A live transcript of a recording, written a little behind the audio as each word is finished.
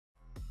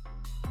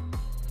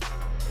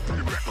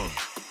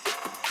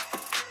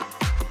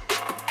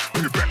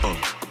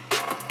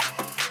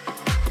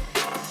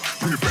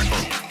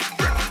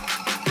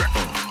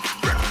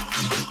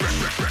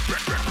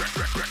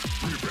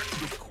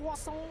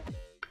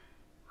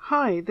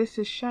Hi, this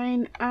is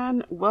Chaynne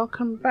and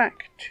welcome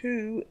back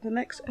to the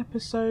next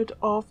episode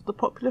of the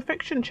Popular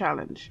Fiction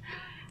Challenge.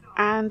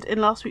 And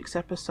in last week's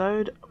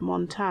episode,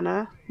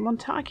 Montana,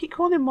 I keep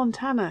calling him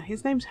Montana,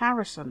 his name's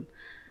Harrison.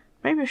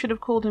 Maybe I should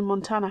have called him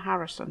Montana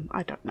Harrison,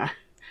 I don't know.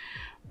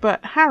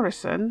 But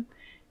Harrison,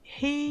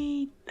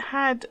 he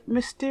had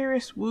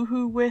mysterious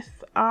woohoo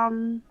with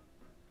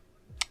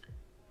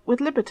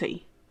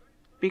Liberty.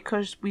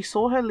 Because we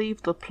saw her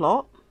leave the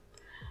plot.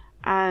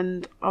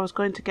 And I was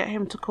going to get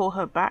him to call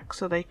her back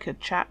so they could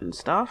chat and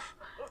stuff.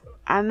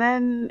 And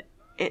then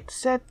it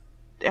said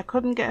I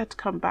couldn't get her to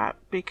come back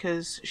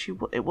because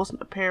it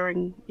wasn't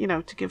appearing,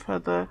 to give her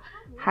the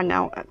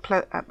hangout at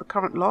the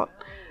current lot.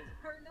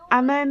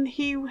 And then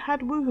he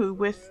had woohoo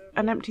with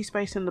an empty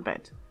space in the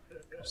bed.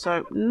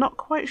 So not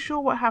quite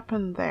sure what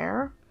happened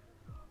there.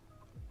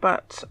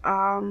 But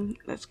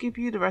let's give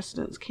you the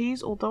residence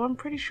keys, although I'm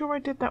pretty sure I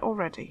did that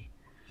already.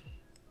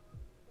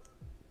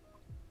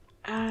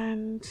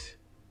 And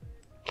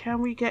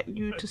can we get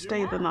you to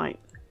stay the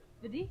night?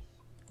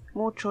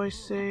 More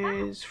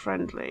choices,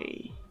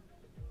 friendly.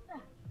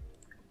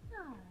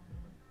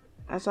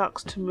 As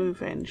asked to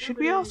move in. Should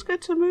we ask her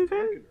to move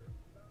in?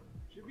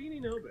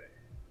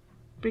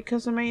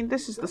 Because I mean,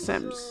 this is The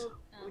Sims.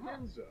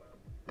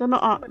 They're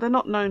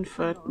not known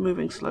for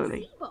moving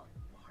slowly.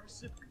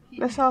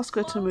 Let's ask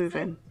her to move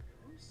in.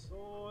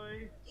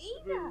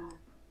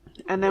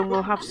 And then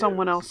we'll have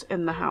someone else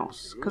in the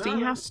house. Because he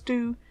has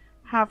to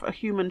have a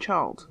human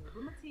child,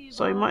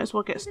 so we might as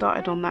well get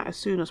started on that as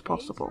soon as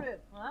possible.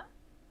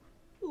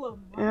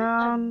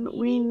 And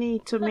we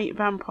need to meet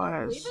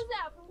vampires,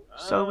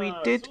 so we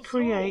did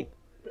create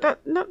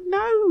that. No,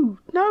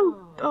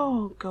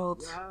 oh god.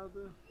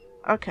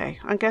 Okay,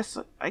 I guess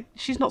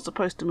she's not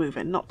supposed to move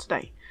in, not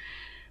today.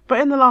 But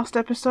in the last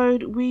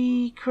episode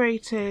we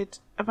created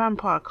a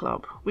vampire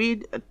club.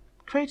 We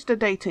created a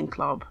dating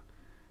club,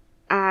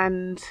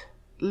 and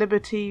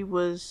Liberty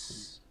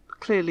was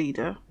clear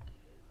leader.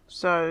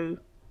 So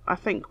I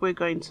think we're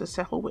going to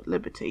settle with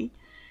Liberty.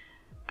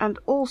 And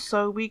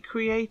also we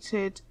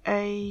created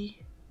a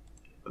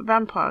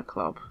vampire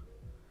club.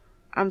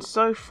 And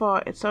so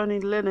far it's only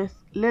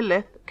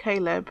Lilith,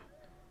 Caleb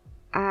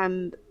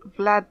and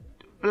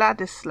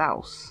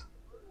Vladislaus,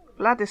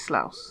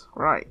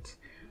 right,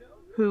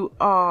 who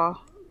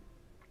are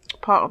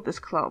part of this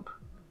club.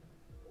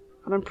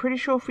 And I'm pretty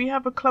sure if we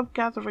have a club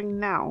gathering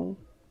now...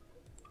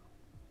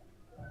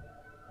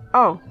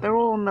 Oh, they're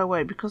all on their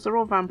way because they're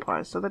all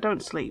vampires, so they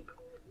don't sleep.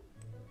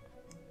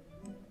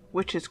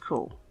 Which is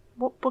cool.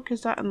 What book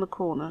is that in the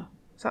corner?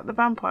 Is that the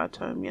vampire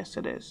tome? Yes,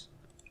 it is.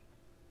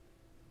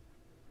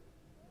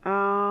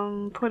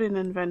 Put in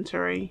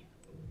inventory.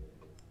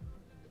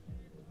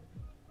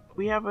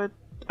 We have a...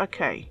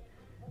 Okay.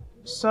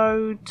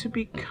 So, to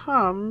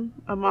become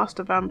a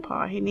master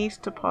vampire, he needs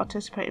to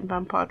participate in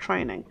vampire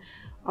training.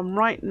 And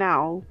right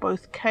now,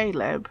 both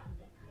Caleb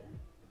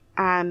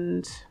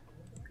and...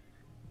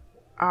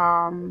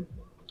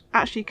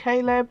 actually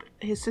Caleb,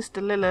 his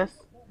sister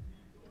Lilith,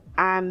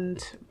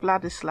 and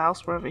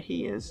Vladislaus, wherever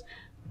he is.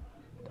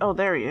 Oh,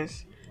 there he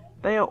is.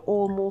 They are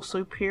all more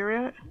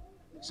superior,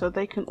 so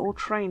they can all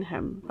train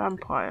him.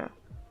 Vampire.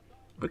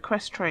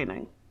 Request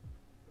training.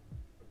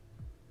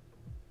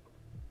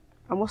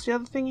 And what's the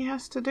other thing he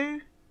has to do?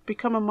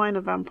 Become a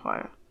minor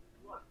vampire.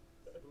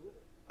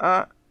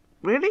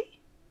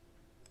 Really?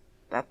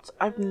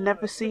 I've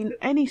never seen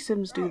any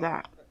Sims do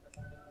that.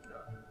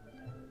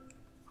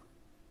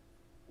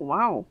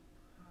 Wow,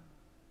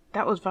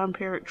 that was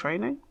vampiric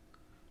training.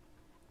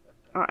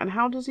 Alright, and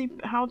how does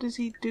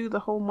he do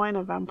the whole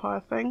minor vampire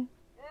thing?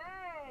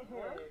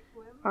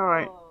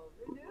 Alright.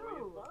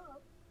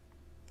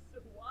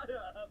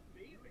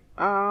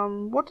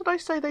 What did I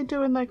say they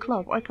do in their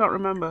club? I can't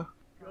remember.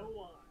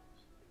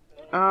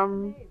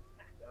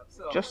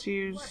 Just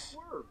use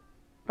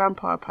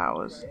vampire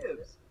powers.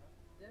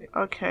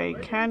 Okay,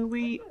 can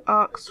we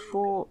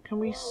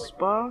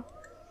spar?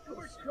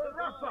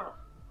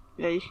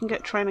 Yeah, you can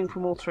get training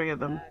from all three of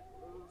them.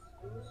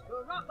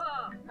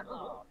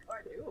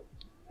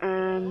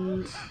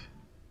 And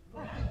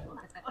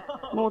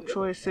more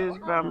choices,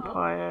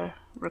 vampire,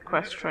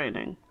 request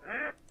training.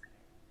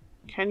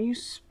 Can you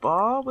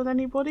spar with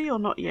anybody or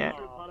not yet?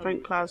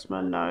 Drink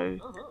plasma, no.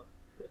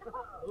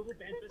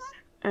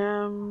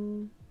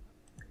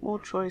 More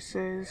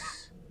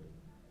choices.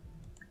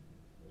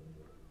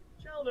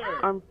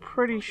 I'm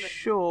pretty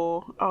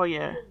sure. Oh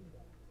yeah.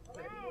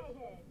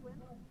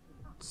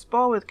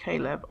 Spar with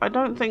Caleb. I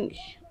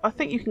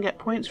think you can get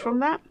points from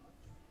that.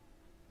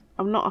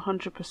 I'm not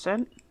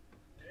 100%.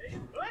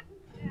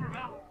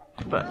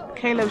 But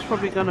Caleb's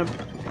probably gonna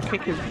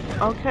kick his...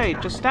 Okay,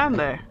 just stand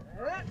there.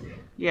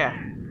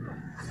 Yeah.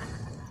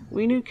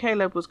 We knew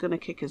Caleb was gonna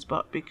kick his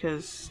butt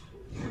because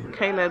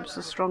Caleb's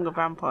a stronger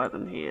vampire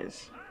than he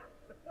is.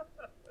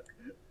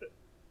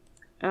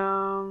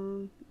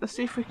 Let's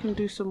see if we can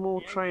do some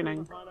more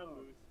training.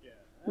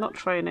 Not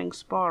training,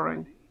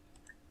 sparring.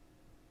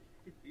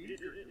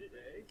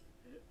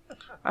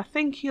 I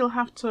think he'll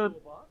have to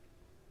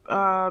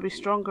be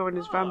stronger in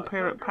his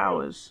vampiric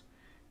powers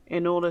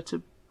in order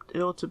to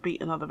in order to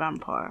beat another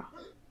vampire.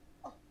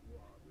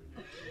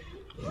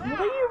 Why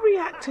are you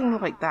reacting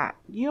like that?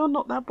 You're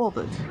not that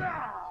bothered.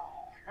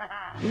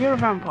 You're a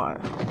vampire.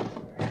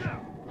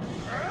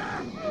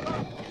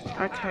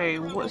 Okay,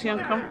 what's he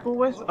uncomfortable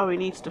with? Oh, he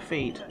needs to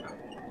feed.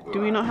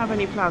 Do we not have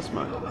any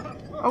plasma?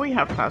 Oh, we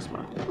have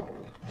plasma.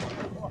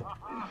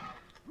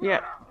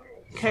 Yep.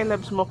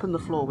 Caleb's mopping the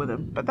floor with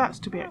him, but that's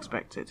to be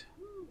expected.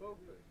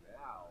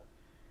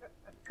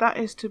 That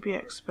is to be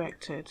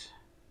expected.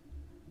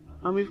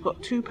 And we've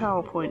got 2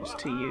 power points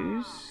to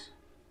use.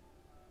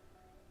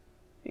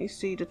 You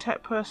see,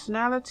 detect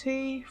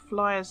personality,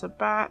 fly as a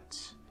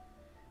bat,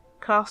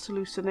 cast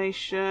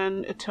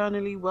hallucination,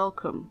 eternally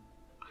welcome.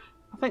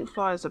 I think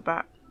fly as a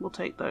bat. We'll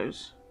take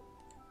those.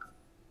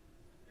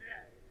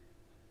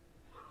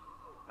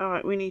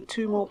 Alright, we need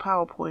 2 more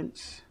power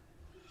points.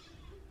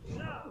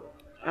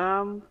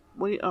 Oh,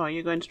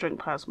 you're going to drink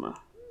plasma.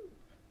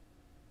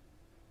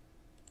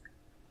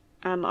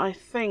 And I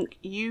think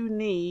you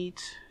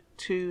need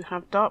to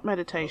have dark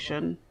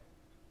meditation.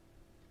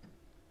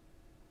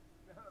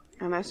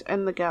 And let's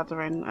end the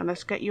gathering and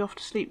let's get you off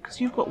to sleep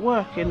because you've got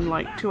work in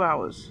like 2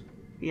 hours.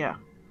 Yeah.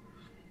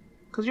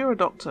 Because you're a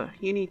doctor.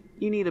 You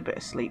need a bit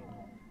of sleep.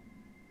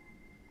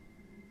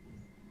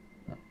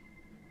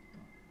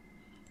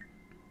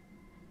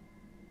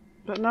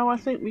 But no, I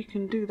think we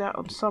can do that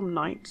on some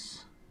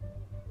nights.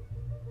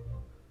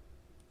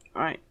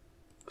 Right.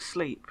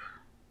 Sleep.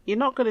 You're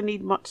not going to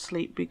need much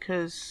sleep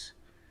because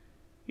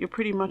you're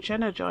pretty much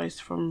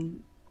energized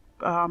from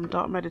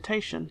dark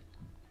meditation.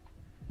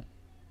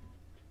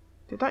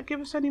 Did that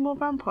give us any more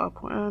vampire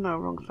points? Oh no,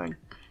 wrong thing.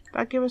 Did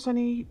that give us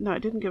any... No,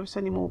 it didn't give us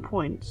any more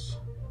points.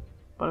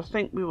 But I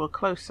think we were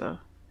closer.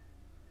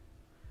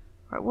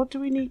 Right, what do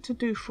we need to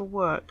do for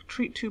work?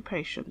 Treat 2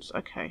 patients.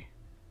 Okay.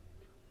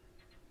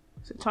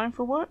 Is it time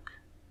for work?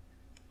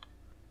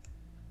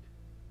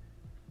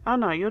 Oh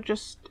no, you're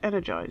just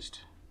energized.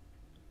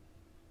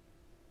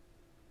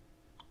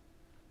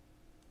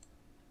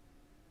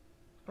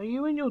 Are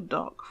you in your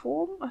dark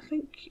form? I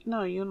think...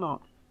 No, you're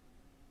not.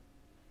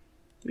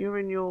 You're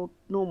in your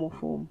normal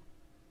form,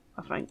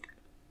 I think.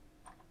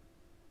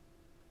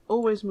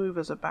 Always move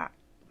as a bat,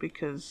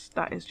 because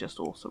that is just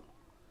awesome.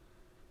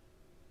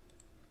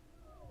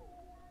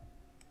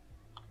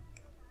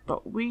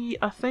 But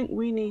I think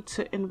we need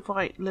to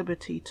invite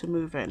Liberty to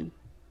move in.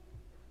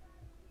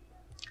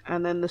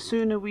 And then the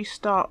sooner we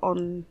start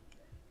on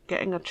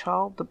getting a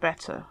child, the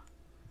better.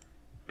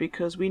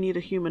 Because we need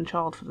a human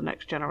child for the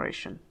next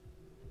generation.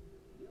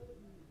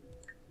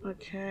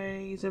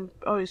 Okay,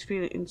 he's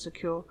feeling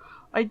insecure.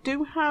 I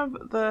do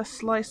have the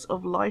Slice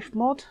of Life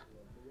mod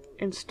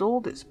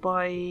installed. It's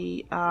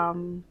by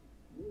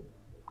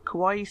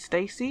Kawaii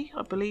Stacy,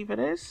 I believe it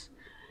is.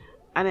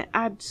 And it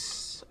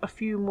adds a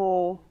few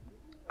more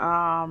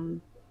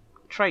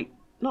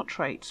not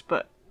traits,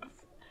 but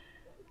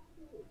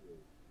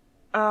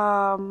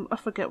I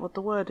forget what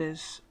the word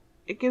is.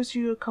 It gives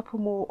you a couple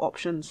more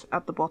options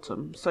at the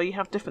bottom. So you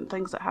have different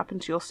things that happen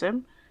to your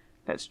sim.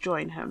 Let's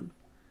join him.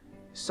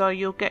 So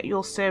you'll get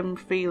your sim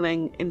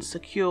feeling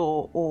insecure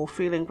or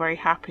feeling very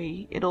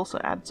happy. It also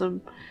adds a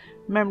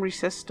memory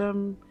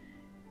system.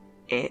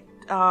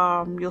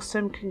 Your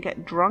sim can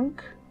get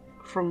drunk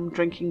from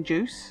drinking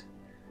juice,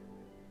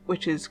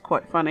 which is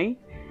quite funny.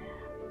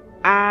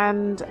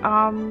 And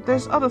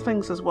there's other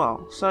things as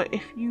well. So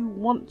if you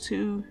want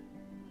to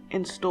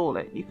install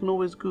it, you can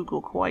always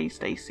Google Kawaii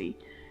Stacy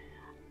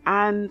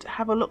and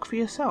have a look for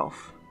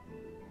yourself.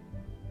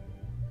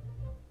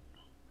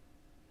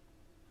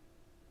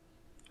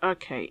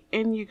 Okay,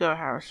 in you go,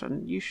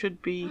 Harrison. You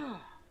should be...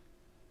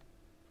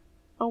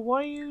 Oh,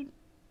 why are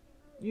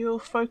you're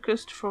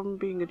focused from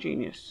being a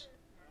genius.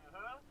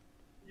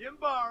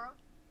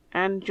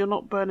 And you're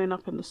not burning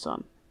up in the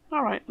sun.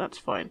 Alright, that's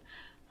fine.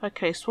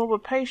 Okay, swab a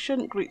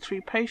patient, greet 3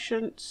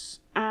 patients,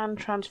 and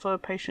transfer a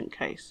patient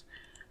case.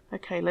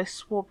 Okay, let's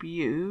swab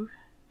you.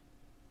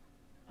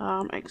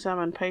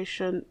 Examine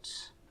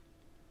patient.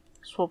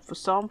 Swab for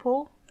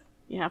sample.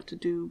 You have to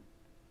do...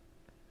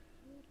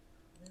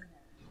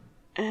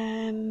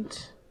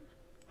 And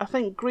I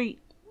think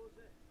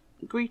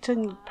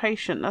greeting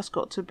patient, that's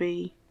got to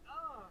be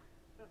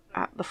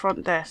at the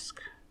front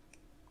desk.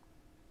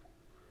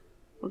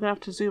 We're going to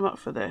have to zoom up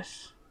for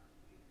this.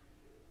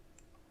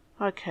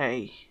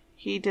 Okay,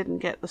 he didn't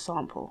get the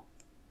sample.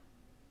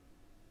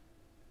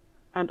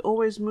 And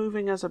always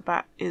moving as a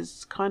bat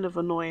is kind of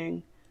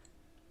annoying.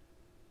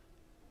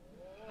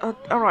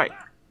 Alright,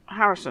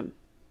 Harrison.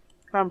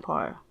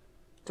 Vampire.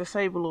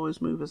 Disable always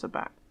move as a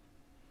bat.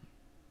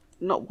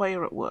 Not while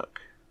you're at work.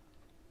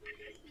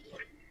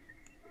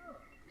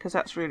 Because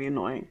that's really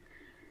annoying.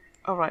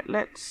 Alright,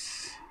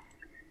 let's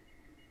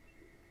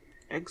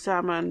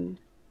examine.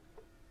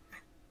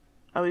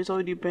 Oh, he's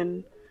already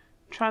been...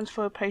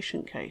 Transfer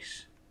patient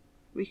case.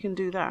 We can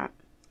do that.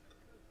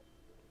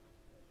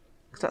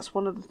 Because that's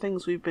one of the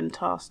things we've been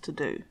tasked to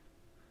do.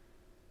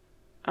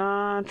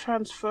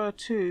 Transfer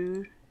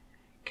to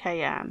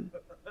Chaynne.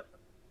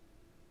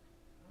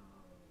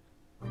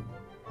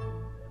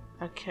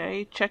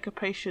 Okay, check a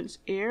patient's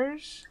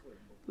ears.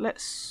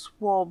 let's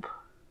swab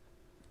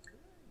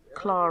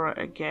Clara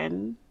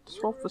again.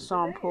 Swab the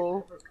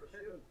sample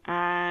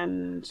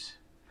and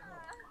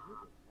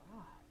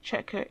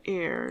check her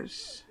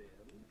ears.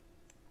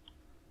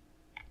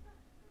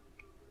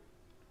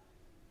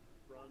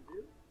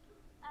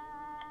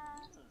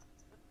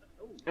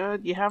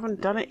 You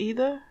haven't done it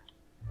either?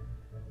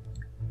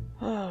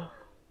 Oh.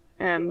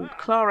 And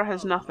Clara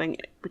has nothing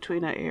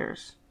between her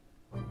ears.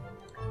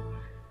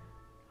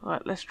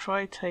 Alright, let's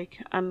try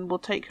and we'll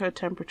take her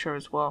temperature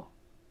as well.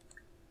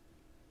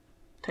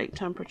 Take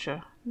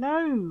temperature.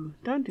 No,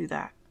 don't do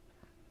that.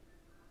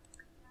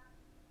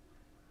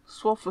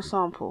 Swab for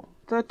sample.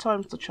 Third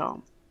time's the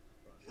charm.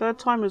 Third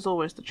time is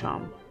always the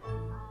charm.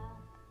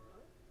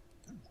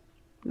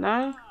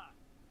 No?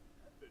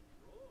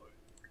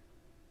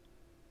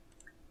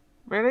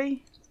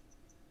 Really?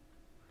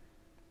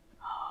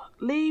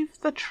 Leave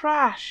the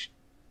trash.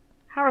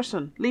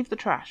 Harrison, leave the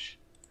trash.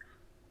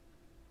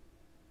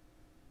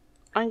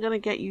 I'm gonna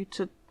get you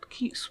to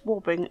keep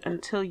swabbing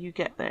until you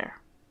get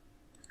there.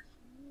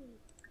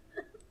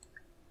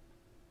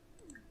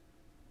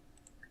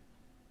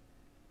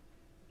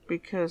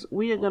 Because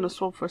we are gonna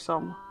swab for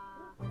some.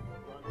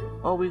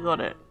 Oh, we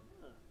got it.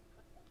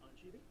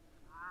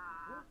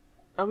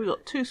 Oh, we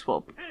got two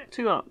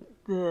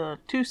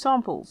two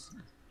samples.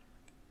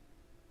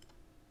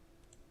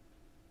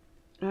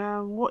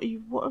 What are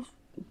you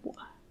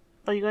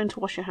going to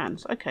wash your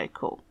hands? Okay,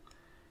 cool.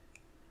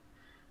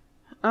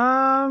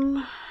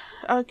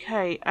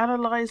 Okay,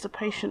 analyze the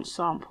patient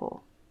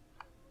sample.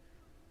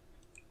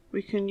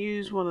 We can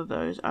use one of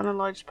those.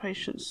 Analyze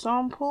patient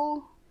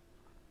sample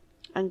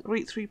and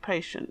greet 3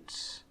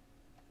 patients.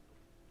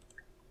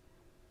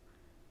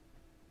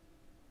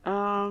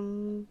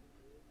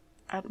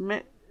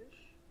 Admit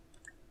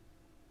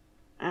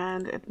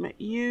and admit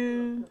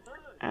you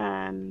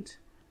and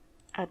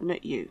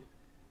admit you.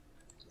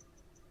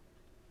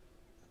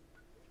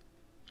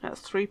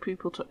 That's 3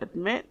 people to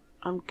admit.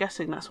 I'm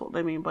guessing that's what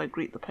they mean by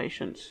greet the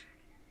patients.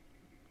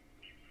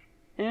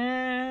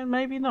 And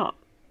maybe not.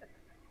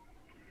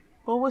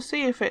 Well, we'll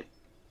see if it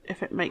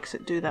makes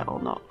it do that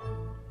or not.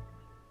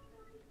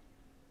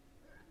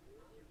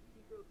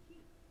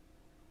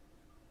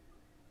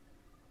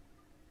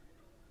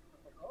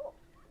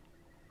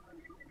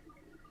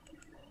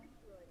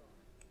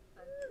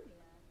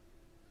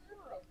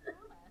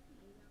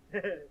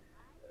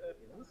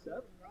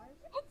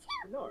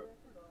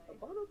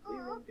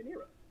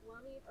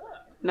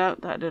 No,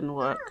 that didn't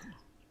work.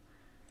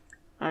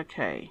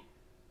 Okay.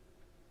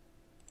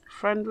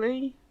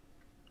 Friendly?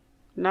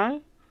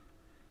 No?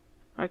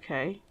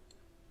 Okay.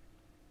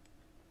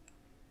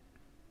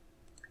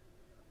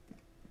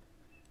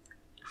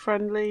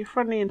 Friendly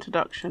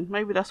introduction.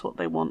 Maybe that's what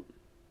they want.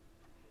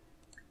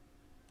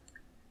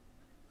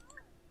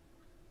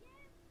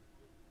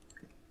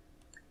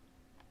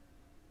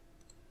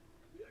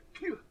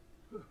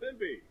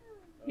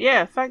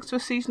 Yeah, thanks for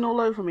sneezing all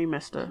over me,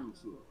 mister.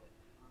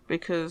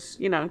 Because,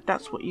 you know,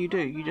 that's what you do.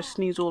 You just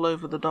sneeze all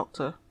over the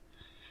doctor.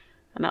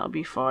 And that'll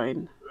be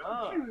fine.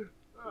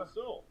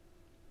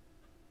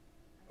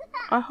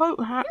 I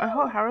hope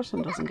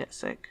Harrison doesn't get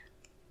sick.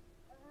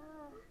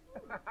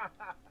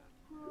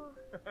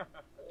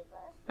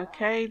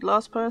 Okay,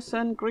 last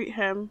person, greet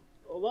him.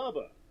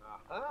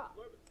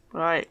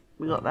 Right,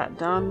 we got that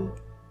done.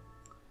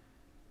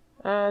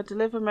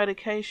 Deliver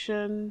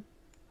medication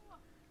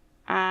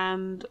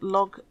and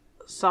log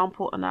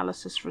sample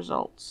analysis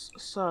results.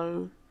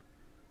 So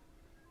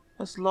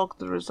let's log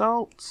the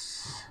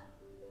results.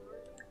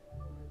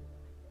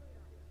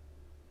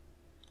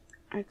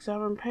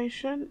 Examine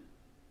patient.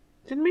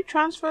 Didn't we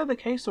transfer the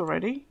case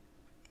already?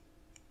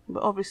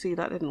 But obviously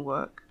that didn't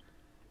work.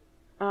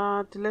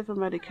 Deliver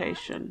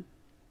medication.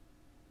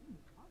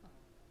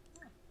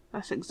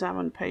 Let's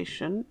examine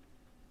patient.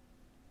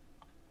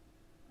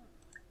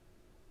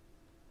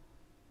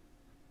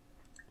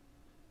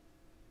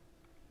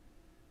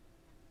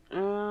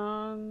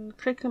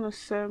 Click on a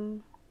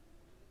sim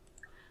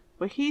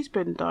where he's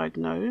been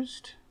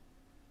diagnosed.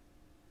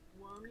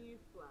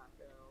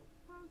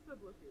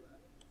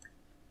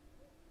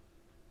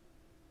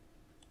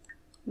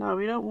 No,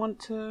 we don't want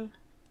to.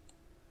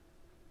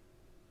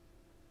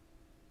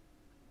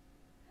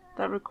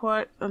 That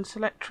required and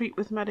select treat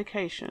with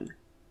medication.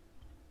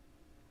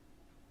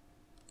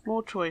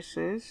 More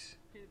choices.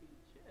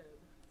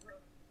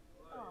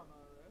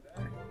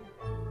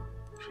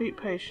 Treat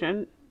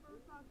patient.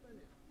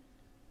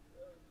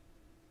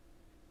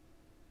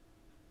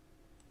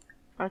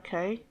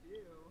 Okay.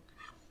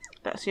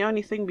 That's the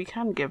only thing we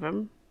can give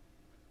him.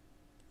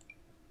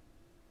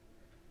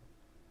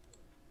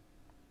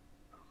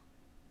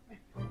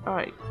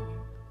 Alright.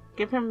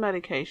 Give him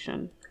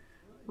medication.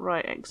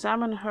 Right,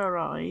 examine her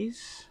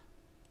eyes.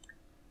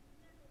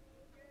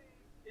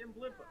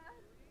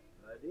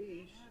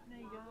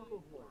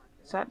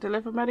 Does that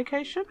deliver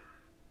medication?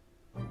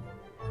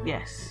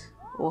 Yes.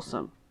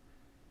 Awesome.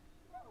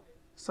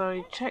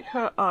 So check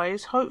her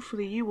eyes.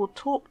 Hopefully you will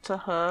talk to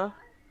her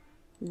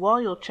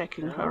while you're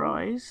checking her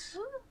eyes.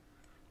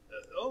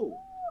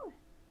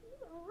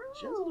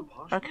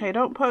 Okay,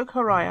 don't poke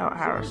her eye out,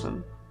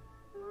 Harrison.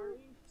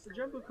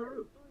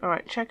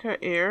 Alright, check her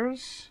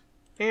ears.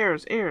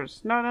 Ears.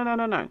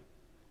 No.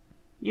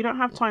 You don't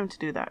have time to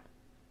do that.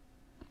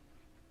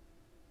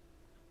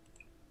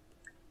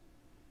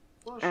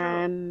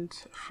 And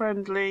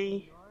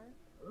friendly.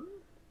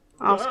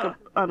 Ask her.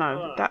 Oh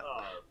no, that.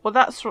 Well,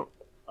 that's from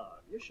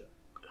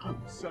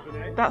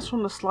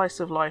the Slice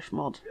of Life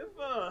mod.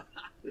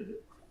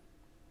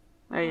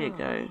 There you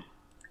go.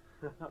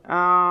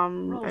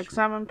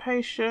 Examine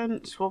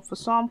patient, swab for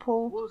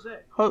sample.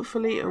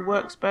 Hopefully it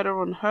works better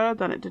on her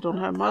than it did on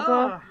her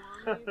mother.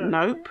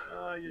 Nope.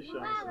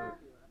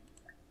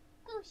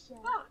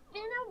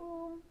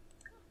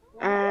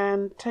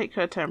 And take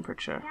her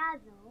temperature.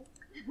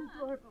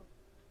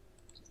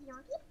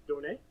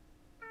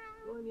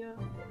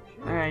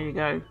 There you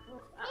go.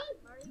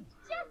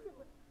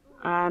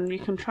 And you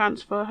can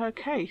transfer her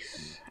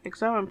case.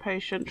 Examine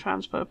patient,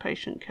 transfer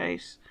patient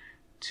case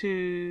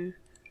to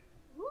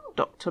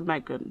Dr.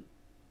 Megan.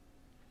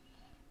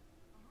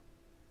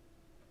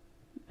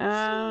 What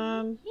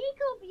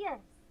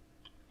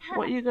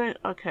are you going?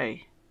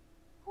 Okay.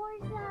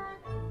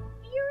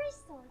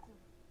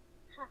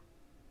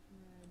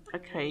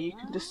 Okay, you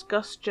can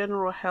discuss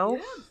general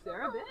health.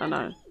 I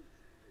know.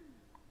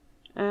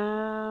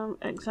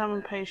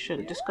 Examine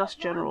patient, discuss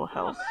general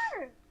health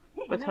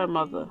with her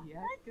mother.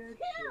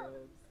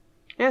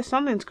 Yeah,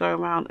 something's going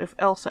around if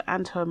Elsa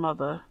and her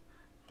mother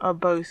are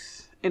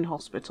both in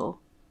hospital.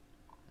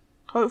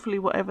 Hopefully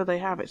whatever they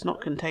have, it's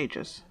not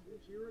contagious.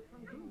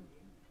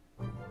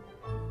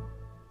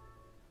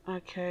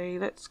 Okay,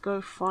 let's go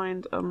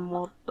find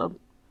a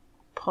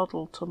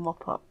puddle to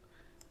mop up.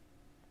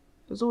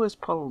 There's always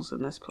puddles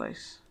in this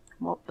place.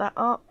 Mop that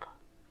up.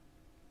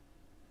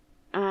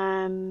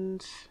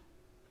 And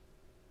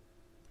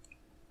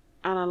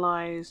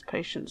analyze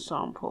patient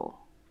sample.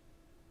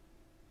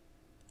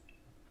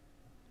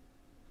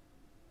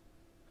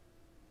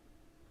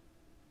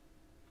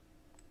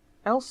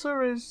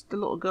 Elsa is the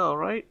little girl,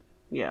 right?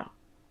 Yeah.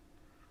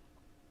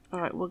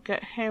 Alright, we'll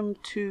get him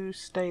to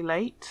stay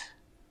late.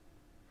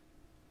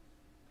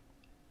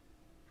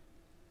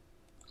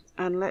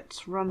 And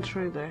let's run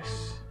through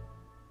this.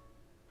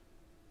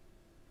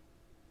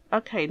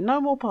 Okay,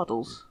 no more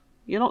puddles.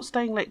 You're not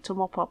staying late to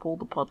mop up all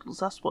the puddles.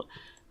 That's what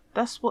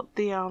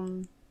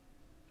the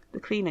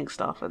cleaning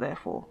staff are there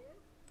for.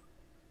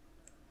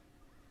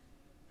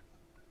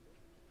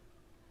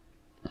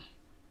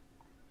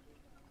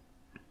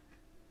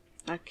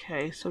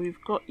 Okay, so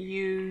we've got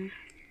you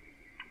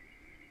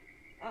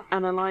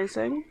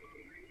analyzing.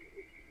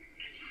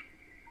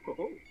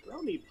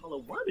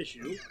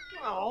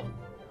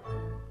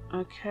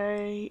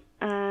 Okay,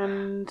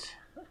 and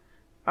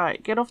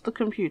alright, get off the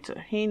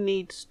computer. He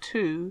needs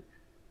to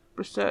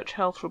research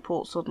health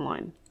reports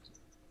online.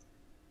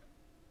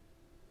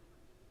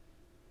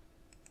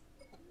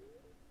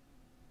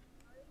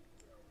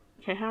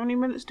 Okay, how many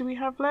minutes do we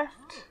have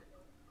left?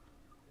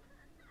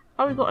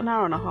 Oh, we've got an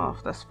hour and a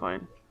half, that's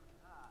fine.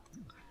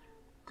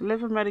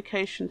 Deliver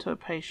medication to a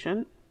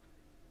patient.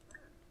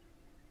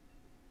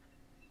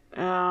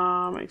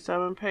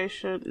 Examine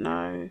patient,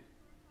 no.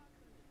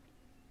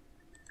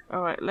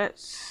 Alright,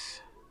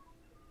 let's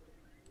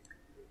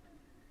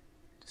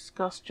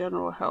discuss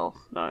general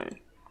health, no.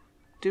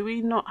 Do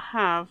we not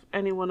have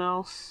anyone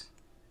else?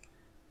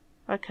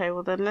 Okay,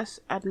 well then let's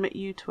admit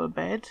you to a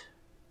bed.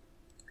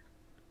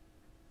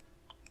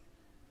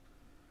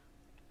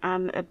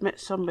 And admit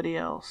somebody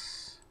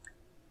else.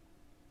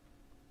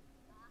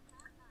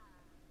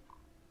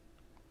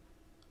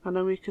 And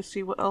then we can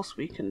see what else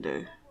we can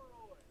do.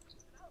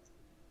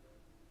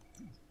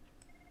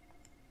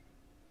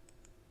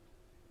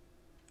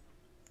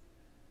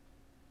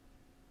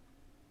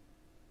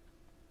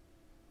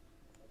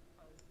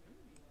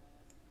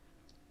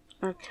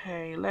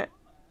 Okay, let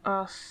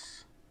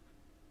us...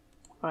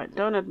 Right,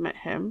 don't admit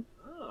him.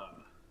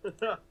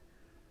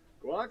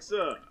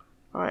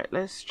 Alright,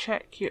 let's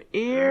check your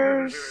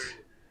ears.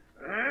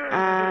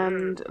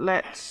 And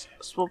let's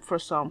swab for a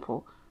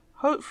sample.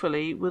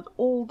 Hopefully, with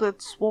all the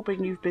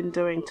swabbing you've been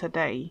doing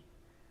today,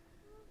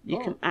 you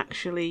can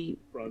actually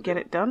get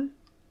it done.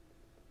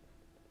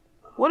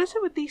 What is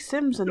it with these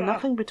Sims and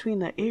nothing between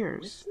their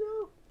ears?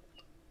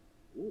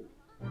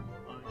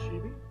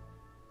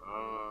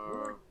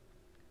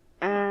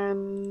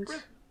 And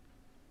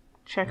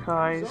check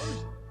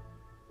eyes.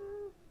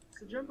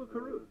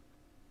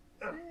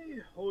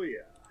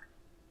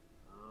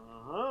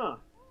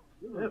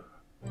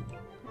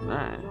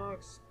 No.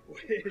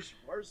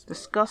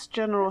 Discuss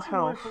general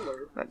health.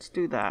 Let's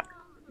do that.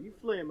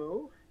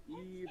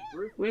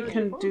 We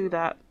can do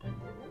that.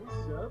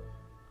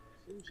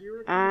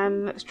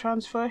 And let's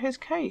transfer his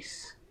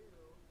case.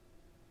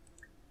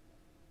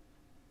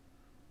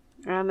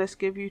 And let's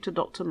give you to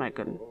Dr.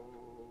 Megan.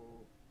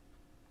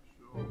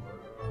 Can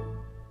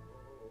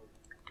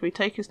we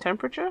take his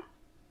temperature?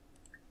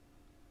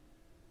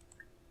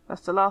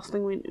 That's the last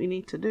thing we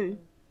need to do.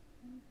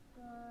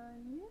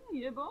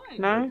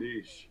 No?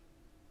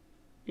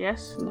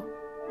 Yes? No.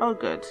 Oh,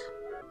 good.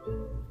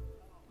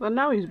 Well,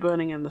 now he's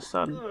burning in the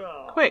sun.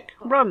 Quick,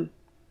 run!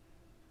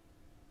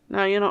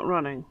 No, you're not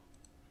running.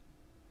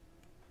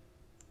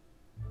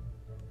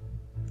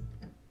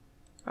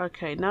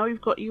 Okay, now we've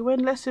got you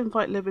in. Let's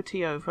invite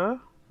Liberty over.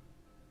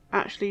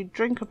 Actually,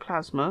 drink a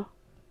plasma.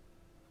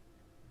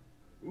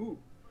 Ooh.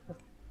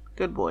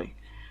 Good boy.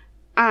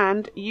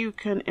 And you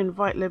can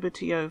invite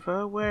Liberty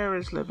over. Where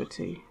is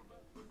Liberty?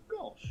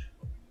 Gosh.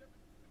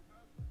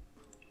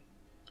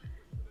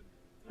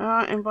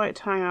 Invite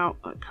to hang out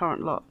at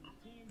current lot.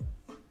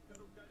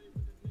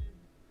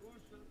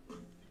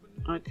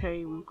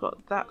 Okay, we've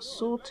got that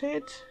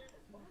sorted.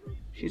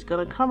 She's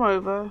gonna come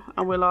over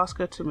and we'll ask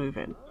her to move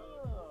in.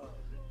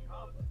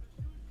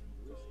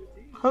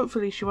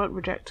 Hopefully she won't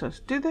reject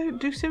us.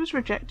 Do Sims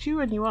reject you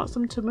when you ask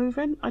them to move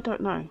in? I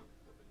don't know.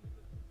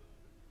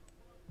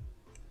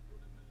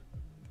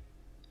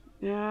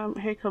 Yeah,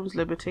 here comes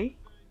Liberty.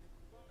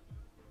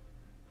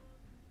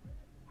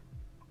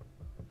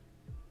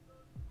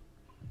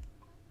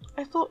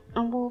 I thought,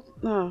 well,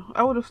 no,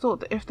 I would have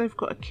thought that if they've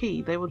got a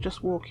key, they will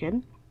just walk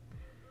in.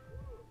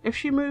 If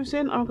she moves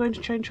in, I'm going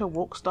to change her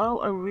walk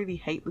style. I really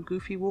hate the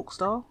goofy walk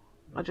style.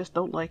 I just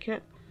don't like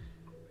it.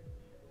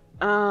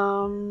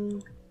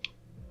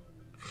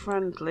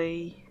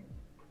 Friendly,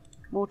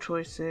 more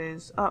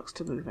choices, asks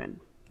to move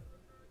in.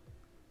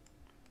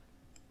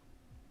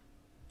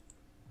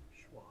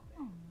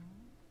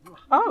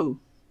 Oh,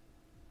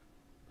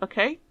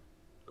 okay.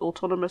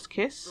 Autonomous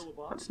kiss.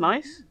 That's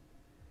nice.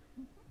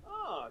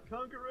 Ah,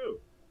 kangaroo.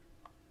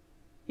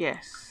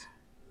 Yes.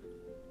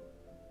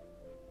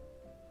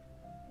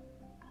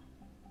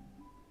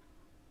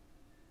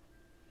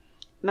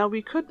 Now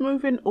we could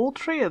move in all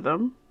three of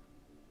them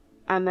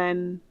and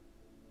then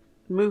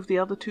move the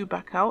other two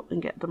back out and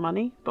get the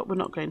money, but we're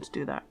not going to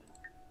do that.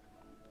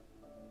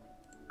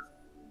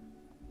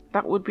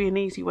 That would be an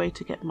easy way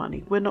to get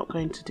money. We're not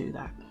going to do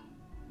that.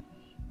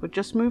 We're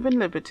just moving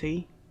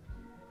Liberty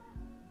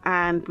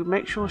and we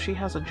make sure she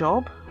has a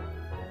job.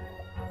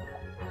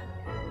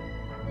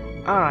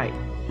 Alright,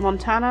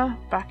 Montana,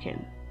 back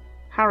in.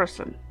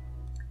 Harrison.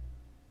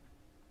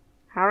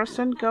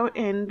 Harrison, go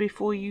in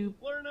before you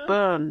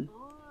burn.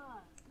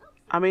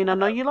 I mean, I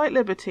know you like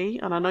Liberty,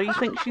 and I know you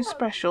think she's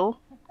special,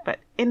 but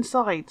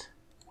inside.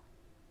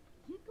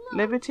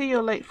 Liberty,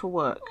 you're late for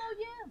work.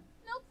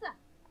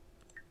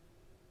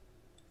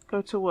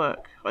 Go to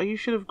work. Oh, you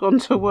should have gone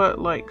to work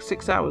like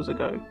 6 hours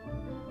ago.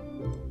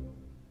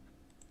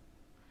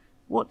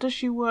 What does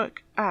she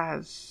work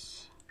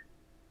as?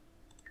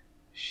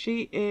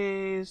 She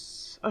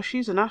is... oh,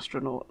 she's an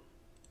astronaut.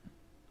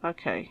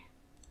 Okay.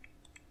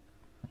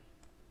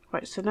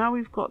 Right, so now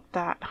we've got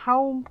that.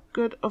 How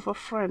good of a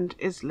friend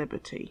is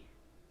Liberty?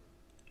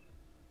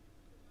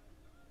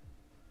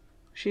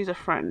 She's a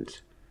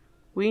friend.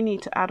 We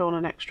need to add on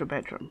an extra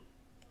bedroom.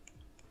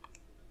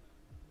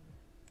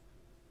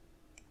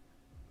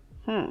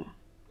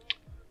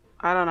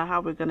 I don't know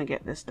how we're going to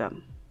get this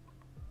done.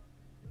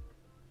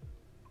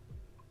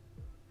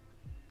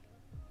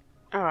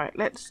 Alright,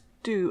 let's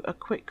do a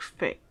quick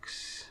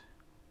fix.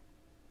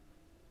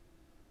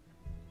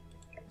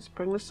 Let's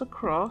bring this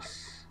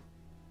across.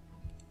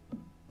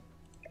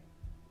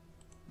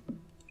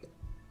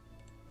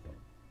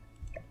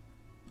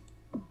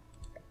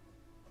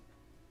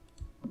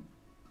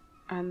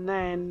 And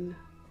then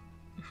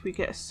if we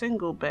get a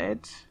single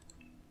bed,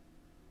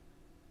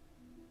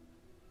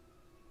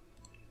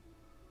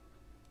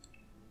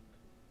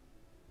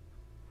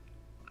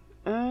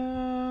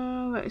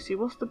 let's see,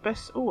 what's the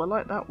best? Oh, I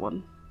like that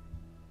one.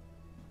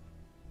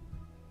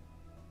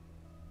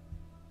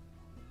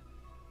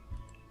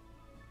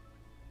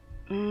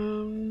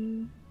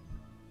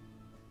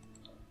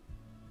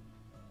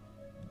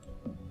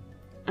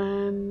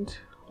 And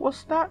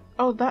what's that?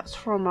 Oh, that's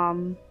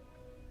from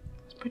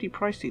it's pretty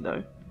pricey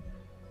though.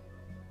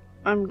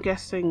 I'm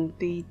guessing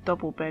the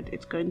double bed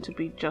is going to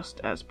be just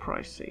as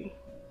pricey.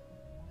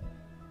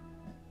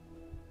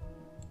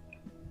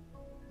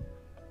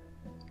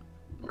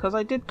 Because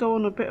I did go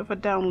on a bit of a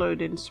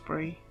downloading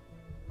spree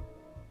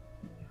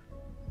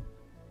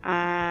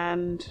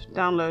and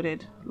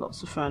downloaded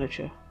lots of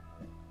furniture.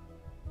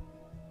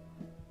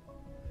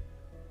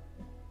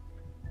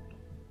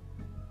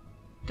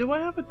 Do I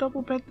have a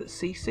double bed that's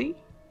CC?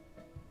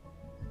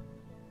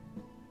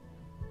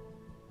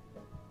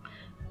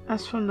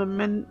 As from the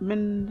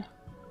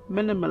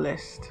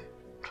minimalist.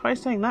 Try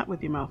saying that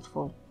with your mouth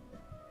full.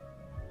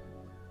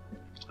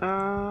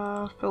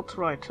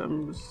 Filter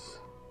items.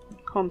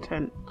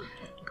 Content.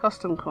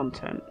 Custom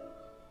content.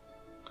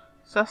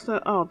 So that's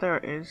the... oh, there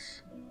it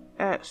is.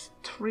 It's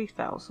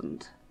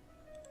 3,000.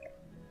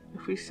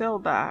 If we sell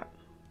that...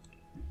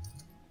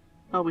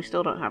 oh, we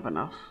still don't have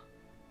enough.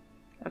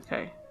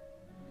 Okay.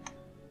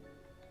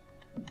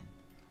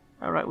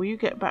 Alright, well you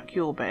get back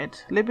your bed.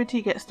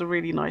 Liberty gets the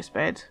really nice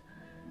bed.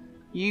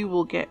 You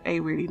will get a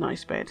really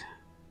nice bed.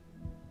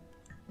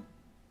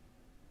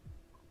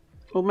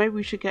 Or maybe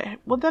we should get...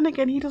 well, then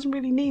again, he doesn't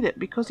really need it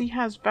because he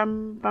has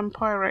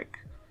vampiric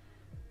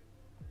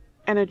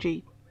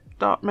energy,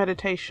 dark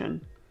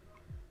meditation.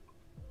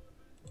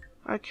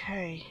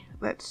 Okay,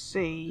 let's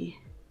see.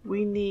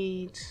 We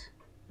need...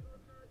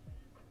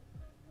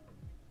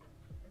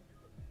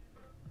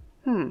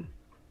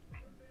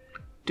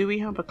 Do we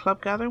have a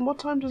club gathering? What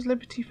time does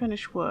Liberty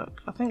finish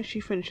work? I think she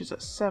finishes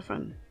at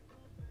 7.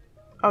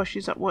 Oh,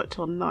 she's at work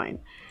till 9.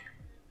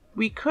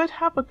 We could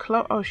have a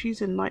club... Oh,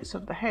 she's in Knights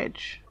of the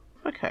Hedge.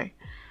 Okay.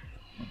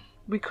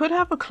 We could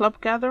have a club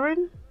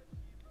gathering.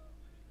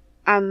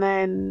 And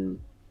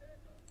then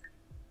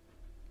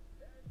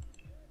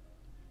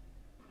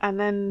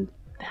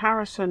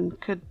Harrison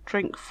could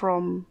drink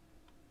from...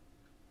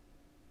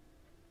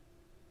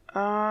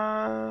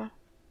 No.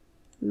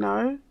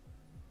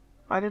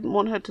 I didn't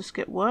want her to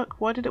skip work.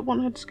 Why did it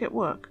want her to skip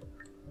work?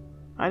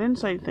 I didn't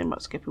say anything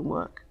about skipping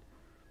work.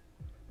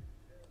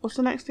 What's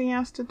the next thing he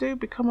has to do?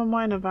 Become a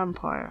minor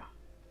vampire.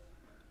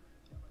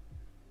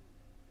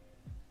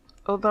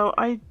 Although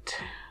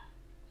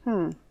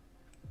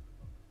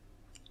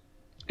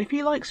if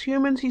he likes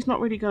humans, he's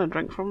not really going to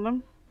drink from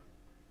them.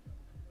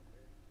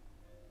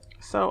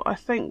 So I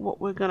think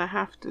what we're going to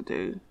have to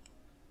do...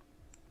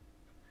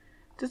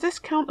 Does this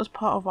count as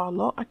part of our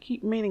lot? I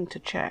keep meaning to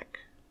check.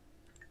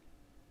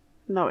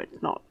 No,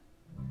 it's not.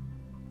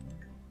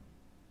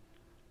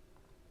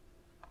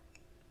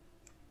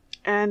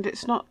 And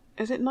it's not...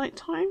 Is it night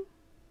time?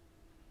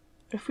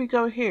 If we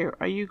go here,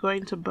 are you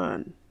going to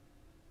burn?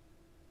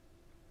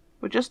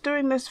 We're just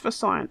doing this for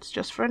science,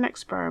 just for an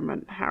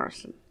experiment,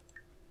 Harrison.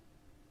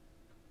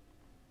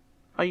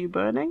 Are you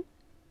burning?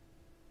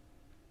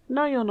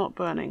 No, you're not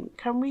burning.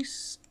 Can we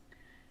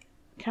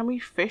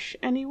fish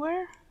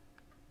anywhere?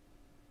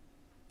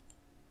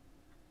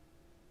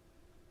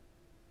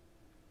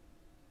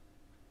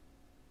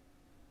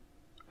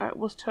 It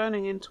was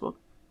turning into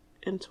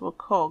a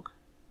cog.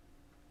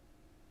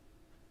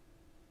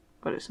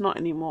 But it's not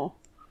anymore.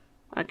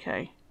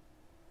 Okay.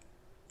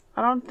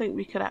 I don't think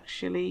we could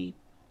actually...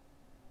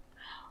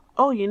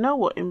 Oh, you know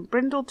what? In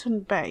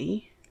Brindleton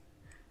Bay,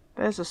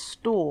 there's a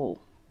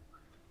stall.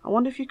 I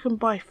wonder if you can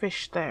buy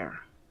fish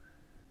there.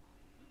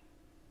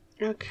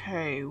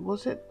 Okay,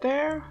 was it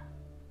there?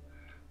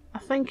 I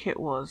think it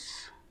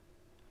was.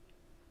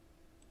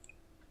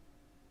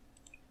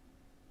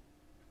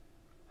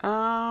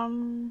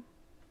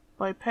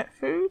 Buy pet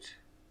food?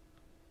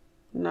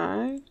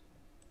 No.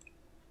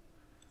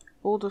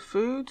 Order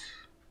food?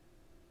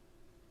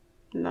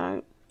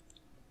 No.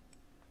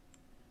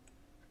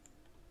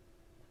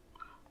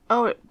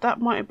 Oh, that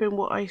might have been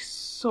what I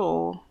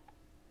saw.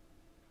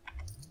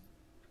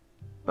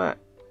 But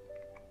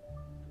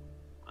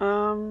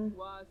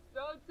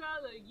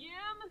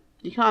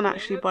you can't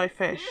actually buy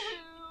fish.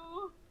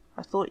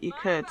 I thought you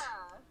could.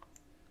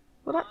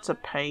 Well, that's a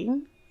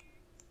pain.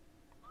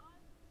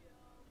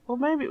 Or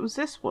maybe it was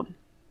this one.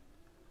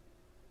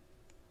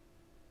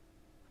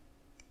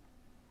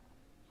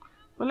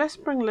 Well, let's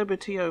bring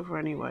Liberty over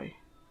anyway.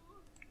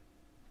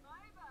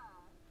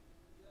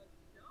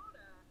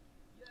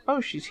 Oh,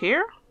 she's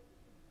here?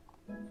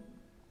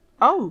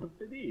 Oh.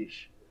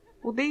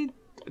 Well,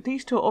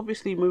 these two are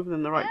obviously moving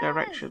in the right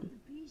direction.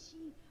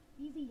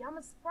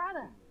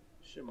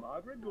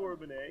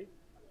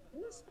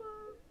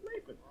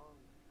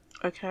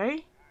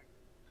 Okay.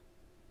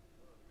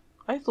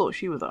 I thought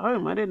she was at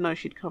home. I didn't know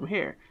she'd come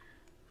here.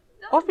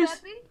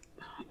 Obviously,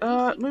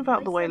 move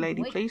out the way,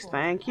 lady, please.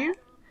 Thank you.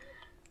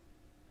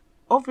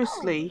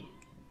 Obviously,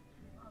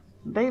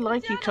 they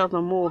like each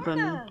other more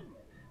than...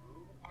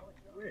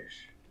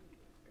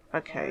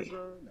 Okay.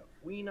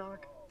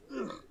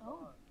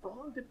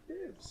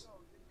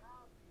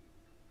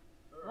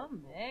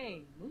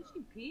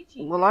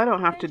 Well, I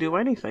don't have to do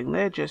anything.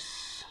 They're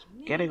just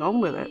getting on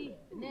with it.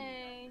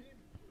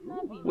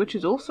 Which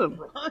is awesome.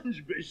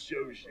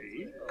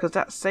 Because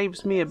that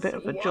saves me a bit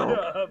of a job.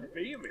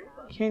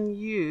 Can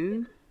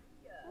you...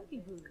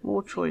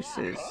 More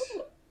choices.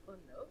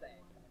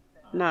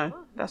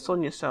 No, that's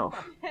on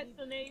yourself.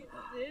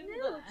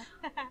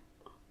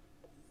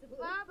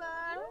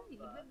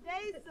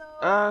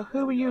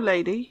 Who are you,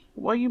 lady?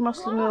 Why are you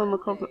muscling in on the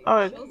conference?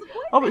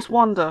 Oh, it's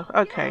Wanda.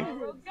 Okay.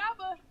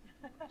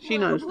 She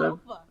knows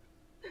though.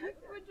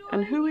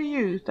 And who are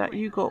you that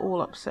you got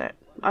all upset?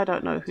 I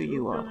don't know who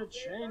you are.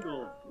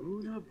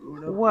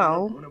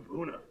 Well,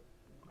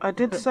 I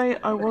did say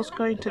I was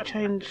going to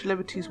change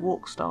Liberty's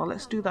walk style.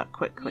 Let's do that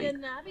quickly.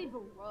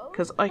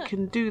 Because I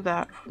can do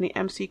that from the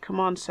MC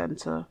Command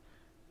Center,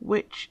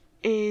 which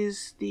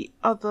is the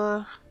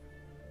other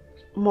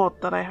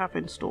mod that I have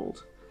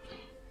installed.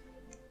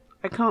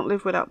 I can't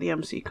live without the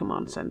MC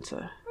Command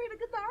Center.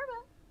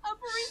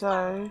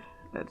 So,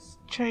 let's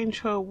change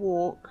her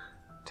walk.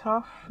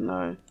 Tough?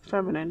 No.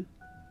 Feminine.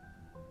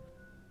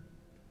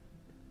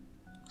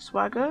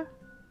 Swagger?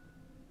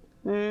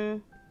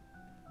 No.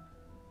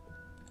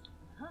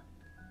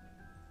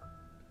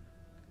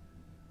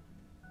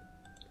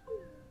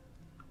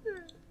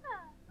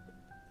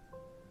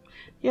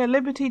 Yeah,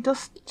 Liberty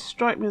does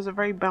strike me as a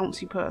very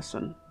bouncy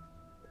person.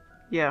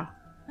 Yeah.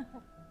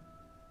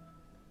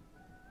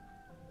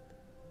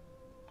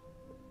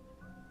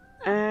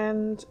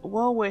 And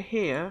while we're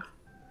here,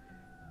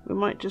 we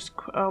might just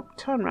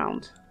turn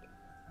round.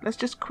 Let's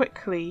just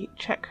quickly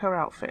check her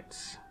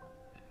outfits.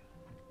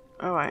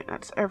 Alright,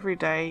 that's every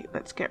day.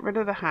 Let's get rid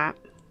of the hat.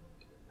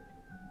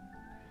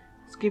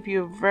 Let's give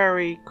you a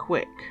very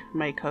quick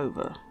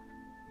makeover.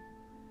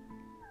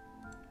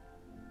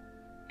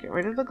 Get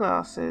rid of the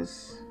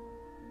glasses.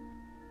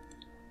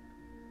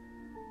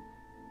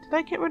 Did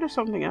I get rid of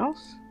something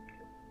else?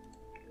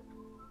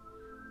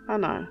 Oh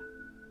no.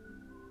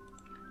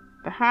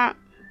 The hat.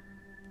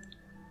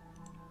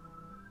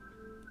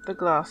 The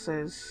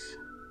glasses.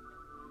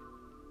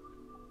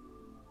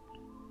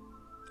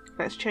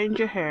 Let's change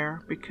your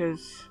hair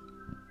because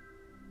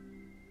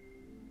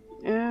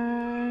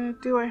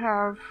do I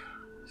have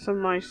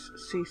some nice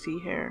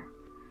CC hair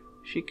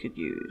she could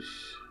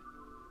use?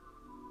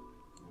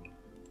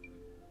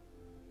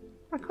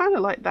 I kind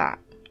of like that.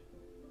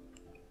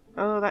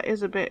 Oh, that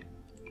is a bit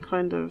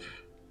kind of,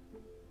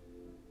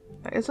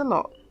 that is a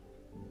lot.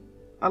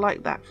 I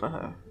like that for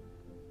her.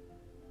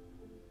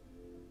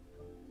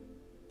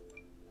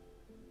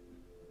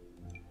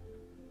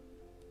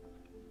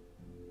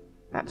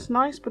 That's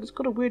nice, but it's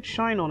got a weird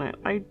shine on it.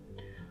 I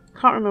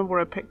can't remember where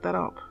I picked that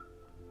up.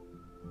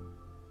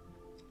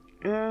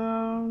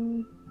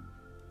 Oh,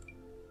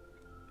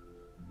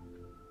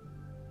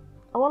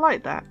 I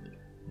like that.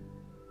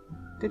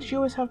 Did she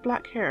always have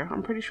black hair?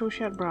 I'm pretty sure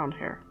she had brown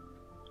hair.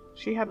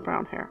 She had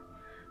brown hair.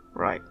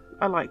 Right,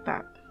 I like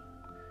that.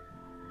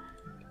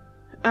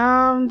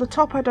 The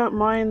top I don't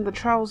mind, the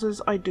trousers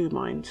I do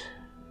mind.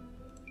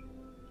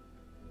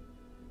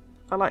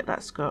 I like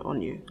that skirt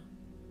on you.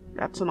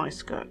 That's a nice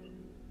skirt.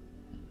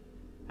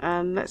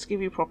 And let's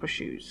give you proper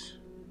shoes.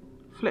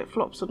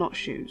 Flip-flops are not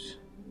shoes.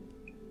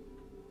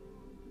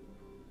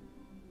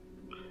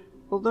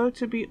 Although,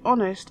 to be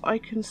honest, I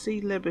can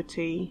see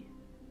Liberty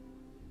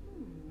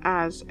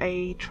as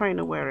a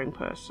trainer wearing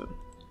person.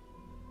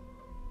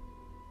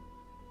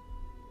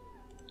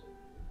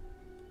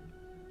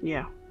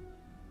 Yeah.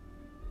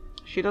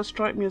 She does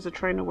strike me as a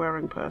trainer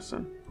wearing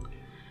person.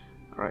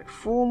 Alright,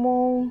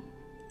 formal.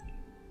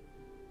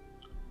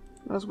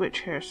 That's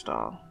which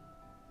hairstyle?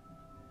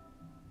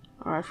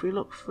 Alright, if we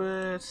look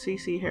for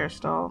CC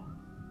hairstyle.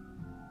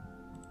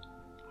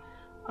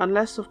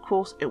 Unless, of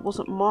course, it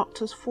wasn't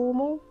marked as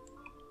formal.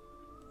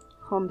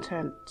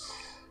 Content.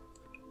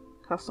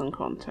 Custom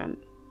content.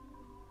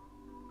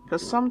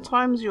 Because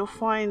sometimes you'll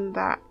find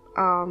that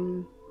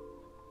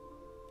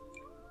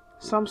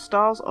some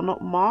styles are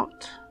not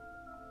marked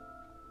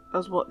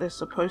as what they're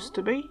supposed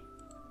to be.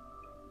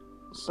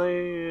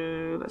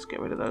 So let's get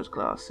rid of those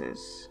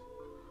glasses.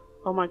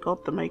 Oh my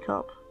god, the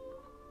makeup.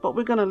 But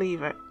we're gonna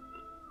leave it.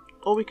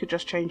 Or we could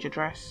just change your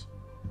dress.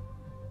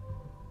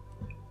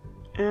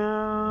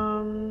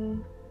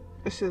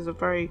 This is a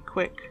very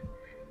quick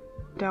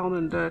down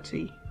and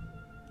dirty.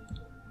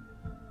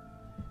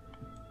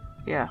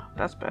 Yeah,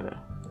 that's better.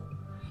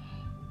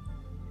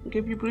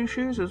 Give you blue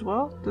shoes as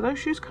well. Do those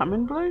shoes come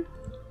in blue?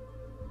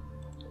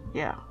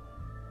 Yeah.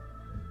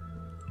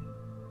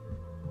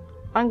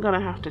 I'm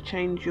gonna have to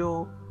change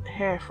your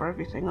hair for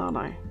everything, aren't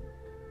I?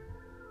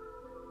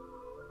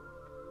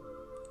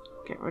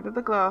 Get rid of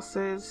the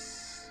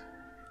glasses.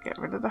 Get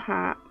rid of the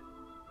hat.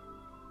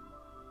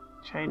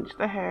 Change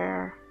the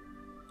hair.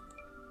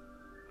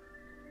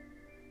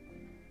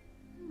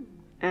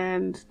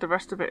 And the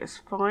rest of it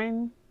is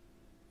fine.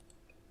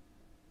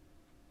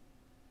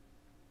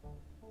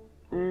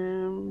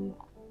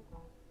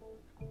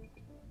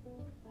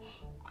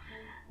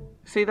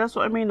 See, that's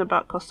what I mean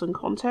about custom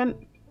content.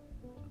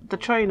 The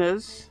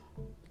trainers,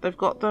 they've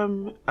got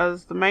them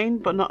as the main,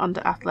 but not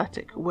under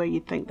athletic, where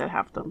you'd think they'd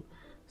have them.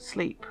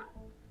 Sleep.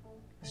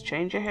 Let's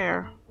change your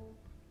hair.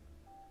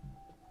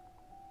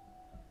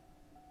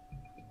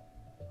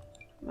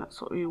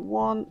 That's what we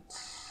want.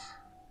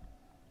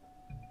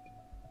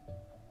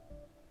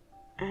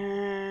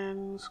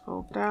 And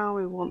scroll down,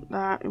 we want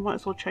that. We might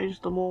as well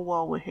change them all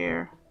while we're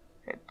here.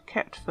 It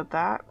kept for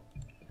that.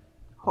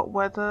 Hot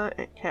weather,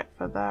 it kept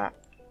for that.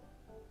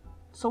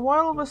 So why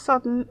all of a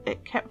sudden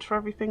it kept for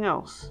everything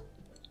else?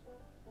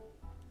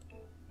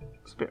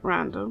 It's a bit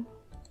random.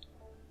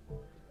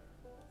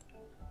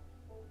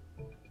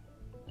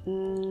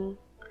 I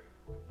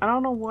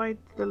don't know why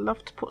they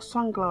love to put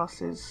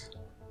sunglasses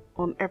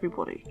on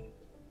everybody.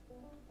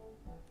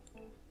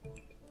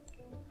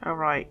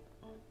 Alright.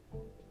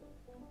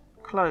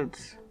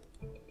 Clothes.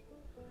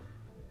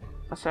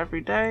 That's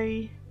every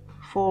day,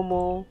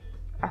 formal,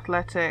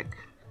 athletic,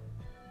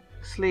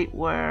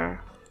 sleepwear,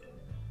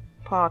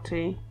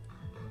 party.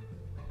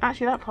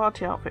 Actually, that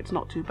party outfit's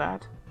not too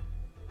bad.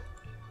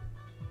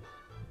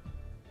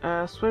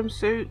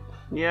 Swimsuit,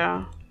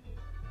 yeah.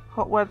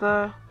 Hot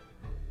weather,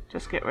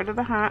 just get rid of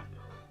the hat.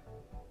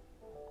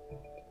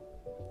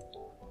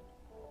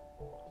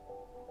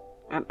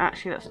 And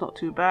actually, that's not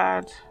too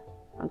bad.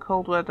 And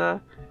cold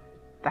weather,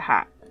 the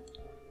hat.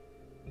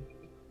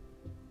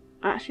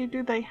 Actually,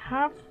 do they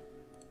have...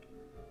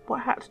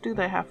 What hats do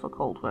they have for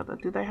cold weather?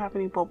 Do they have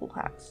any bobble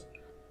hats?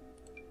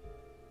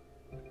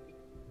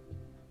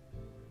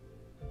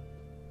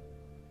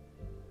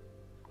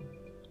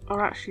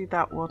 Or actually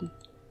that one.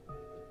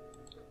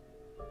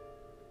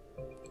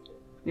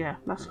 Yeah,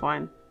 that's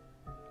fine.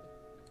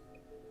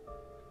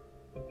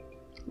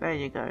 There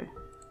you go.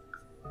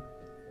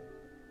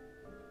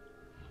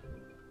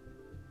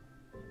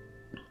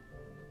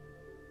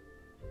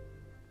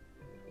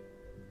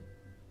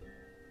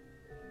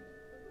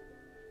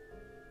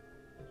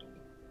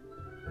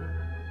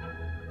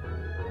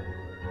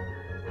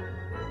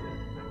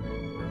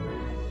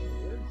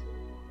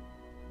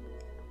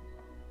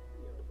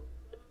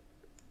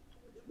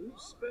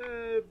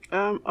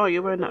 Oh,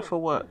 you're wearing that for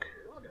work.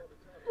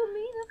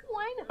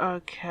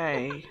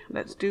 Okay,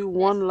 let's do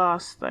one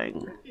last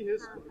thing.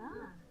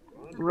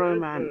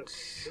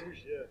 Romance.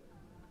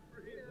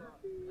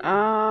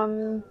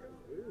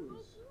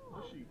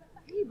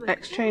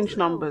 Exchange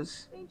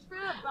numbers.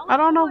 I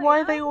don't know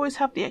why they always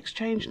have the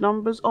exchange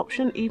numbers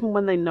option even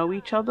when they know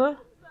each other.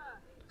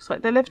 It's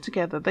like they live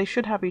together, they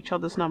should have each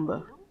other's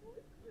number.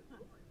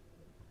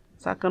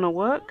 Is that gonna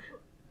work?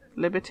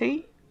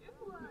 Liberty?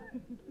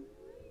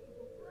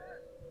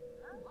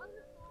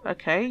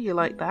 Okay, you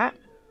like that.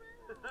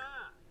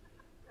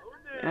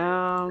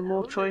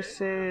 More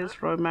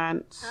choices,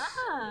 romance.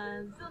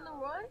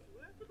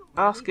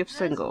 Ask if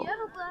single.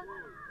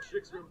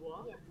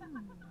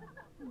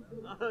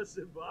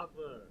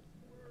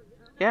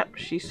 Yep,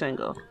 she's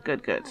single.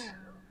 Good, good.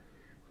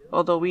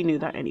 Although we knew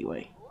that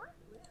anyway.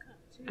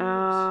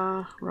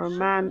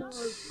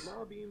 Romance.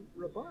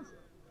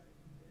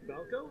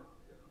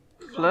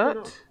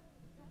 Flirt.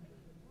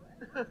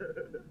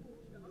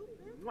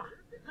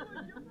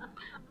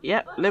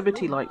 Yep,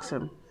 Liberty likes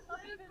him.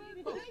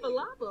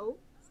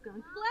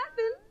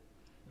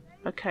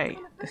 Okay,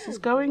 this is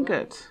going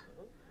good.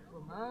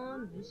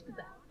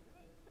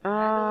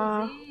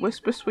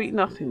 Whisper sweet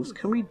nothings.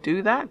 Can we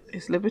do that?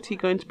 Is Liberty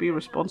going to be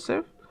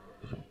responsive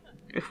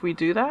if we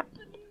do that?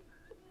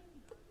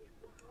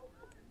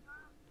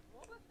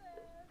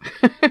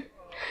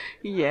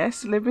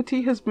 Yes,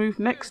 Liberty has moved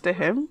next to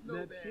him.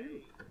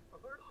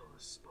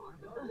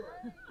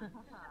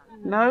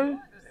 No?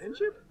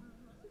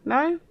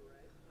 No?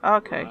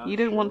 Okay, you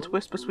didn't want to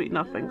whisper sweet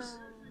nothings.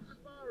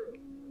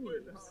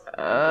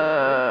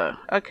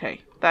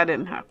 Okay, that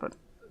didn't happen.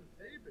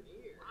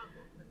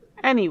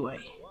 Anyway,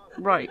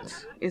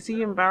 right. Is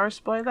he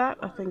embarrassed by that?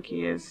 I think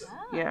he is.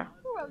 Yeah.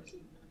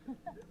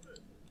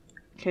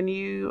 Can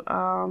you,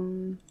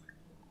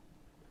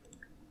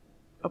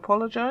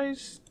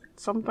 apologize?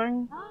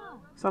 Something?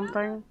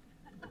 Something?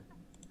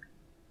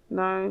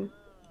 No?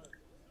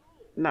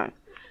 No.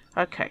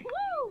 Okay.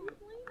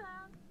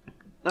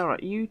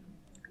 Alright, you,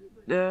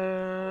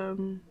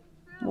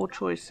 more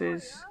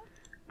choices,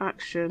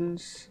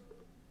 actions.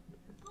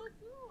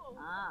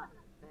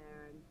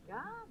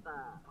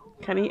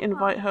 Can he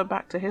invite her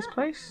back to his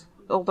place?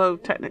 Although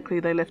technically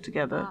they live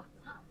together.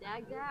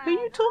 Who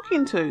are you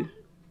talking to?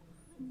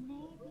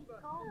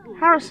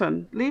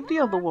 Harrison, leave the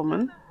other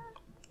woman.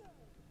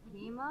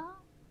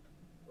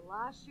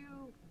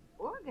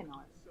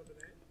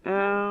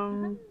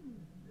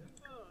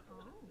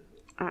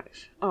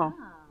 Oh,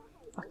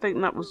 I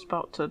think that was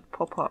about to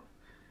pop up.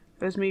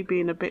 There's me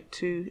being a bit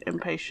too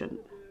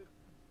impatient.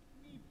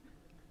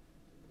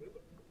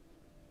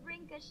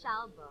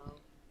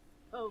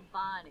 Oh,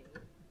 Bonnie.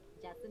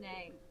 Just an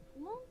egg.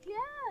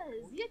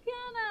 Yes, you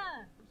can.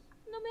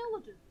 No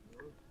melody.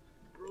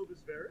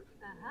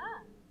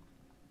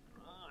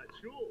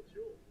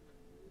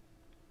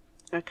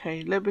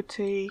 Okay,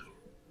 Liberty.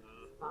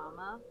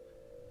 Mama,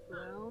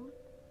 Bloom,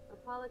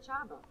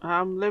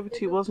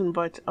 Liberty was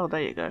invited. Oh,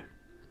 there you go.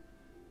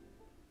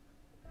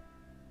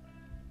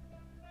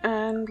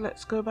 And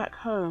let's go back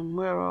home.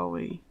 Where are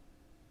we?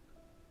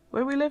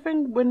 Where are we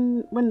living?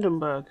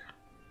 Windenburg.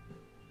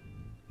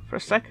 For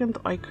a second,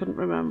 I couldn't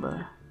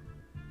remember.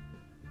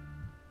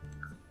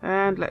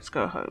 And let's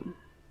go home.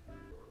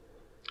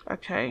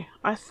 Okay,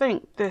 I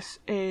think this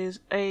is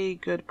a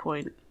good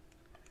point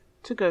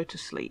to go to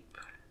sleep.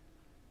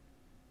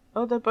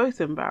 Oh, they're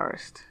both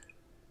embarrassed.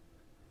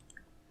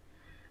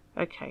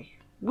 Okay,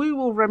 we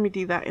will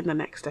remedy that in the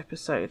next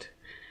episode.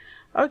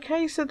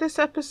 Okay, so this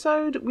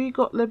episode we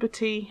got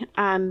Liberty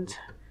and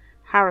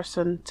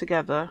Harrison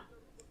together.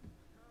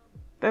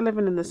 They're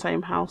living in the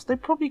same house. They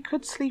probably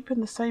could sleep in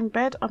the same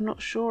bed. I'm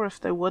not sure if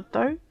they would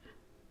though.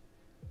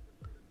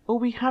 Oh,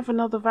 we have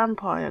another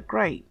vampire.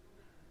 Great.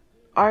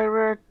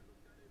 Ira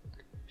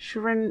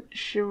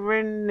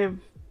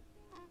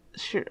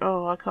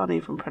oh, I can't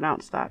even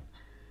pronounce that.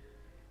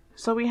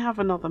 So we have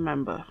another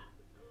member.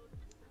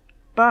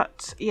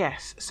 But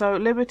yes, so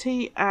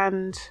Liberty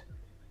and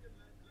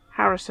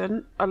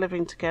Harrison are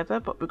living together,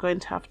 but we're going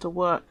to have to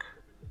work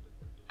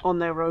on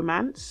their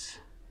romance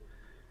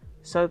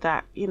so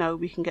that, you know,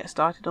 we can get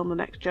started on the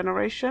next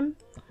generation.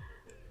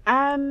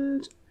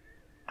 And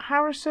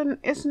Harrison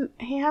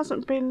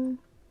hasn't been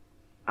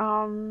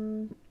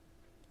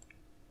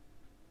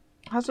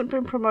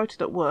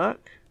promoted at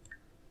work,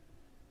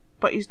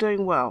 but he's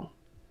doing well.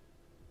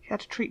 He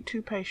had to treat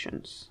 2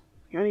 patients.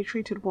 He only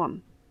treated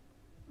 1.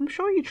 I'm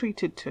sure you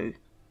treated 2.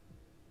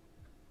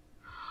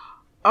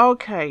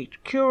 Okay,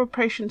 cure a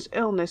patient's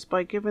illness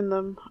by giving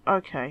them...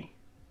 Okay.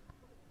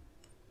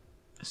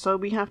 So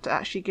we have to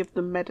actually give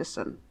them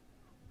medicine.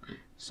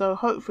 So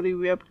hopefully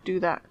we'll be able to do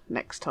that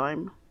next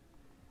time.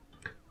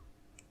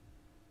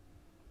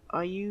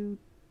 are you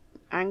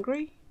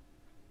angry?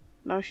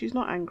 No, she's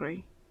not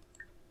angry.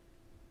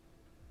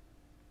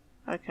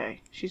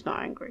 Okay, she's not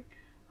angry.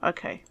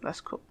 Okay,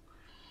 that's cool.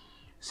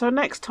 So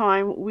next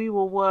time we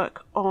will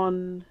work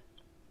on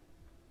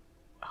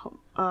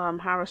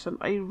Harrison.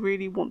 I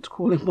really want to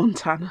call him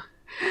Montana.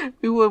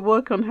 We will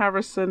work on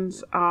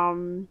Harrison's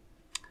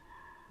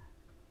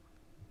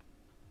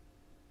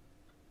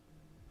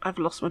I've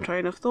lost my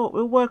train of thought.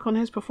 We'll work on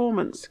his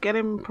performance, get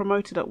him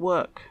promoted at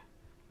work,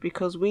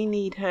 because we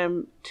need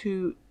him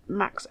to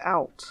max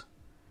out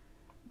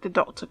the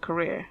doctor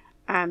career.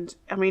 And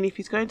I mean, if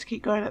he's going to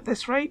keep going at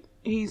this rate,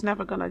 he's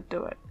never going to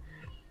do it.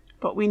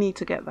 But we need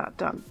to get that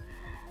done.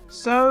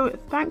 So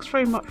thanks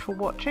very much for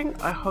watching.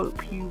 I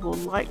hope you will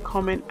like,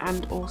 comment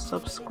and or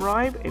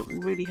subscribe. It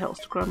really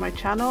helps to grow my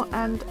channel,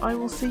 and I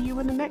will see you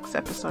in the next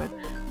episode.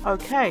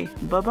 Okay,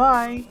 bye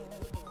bye.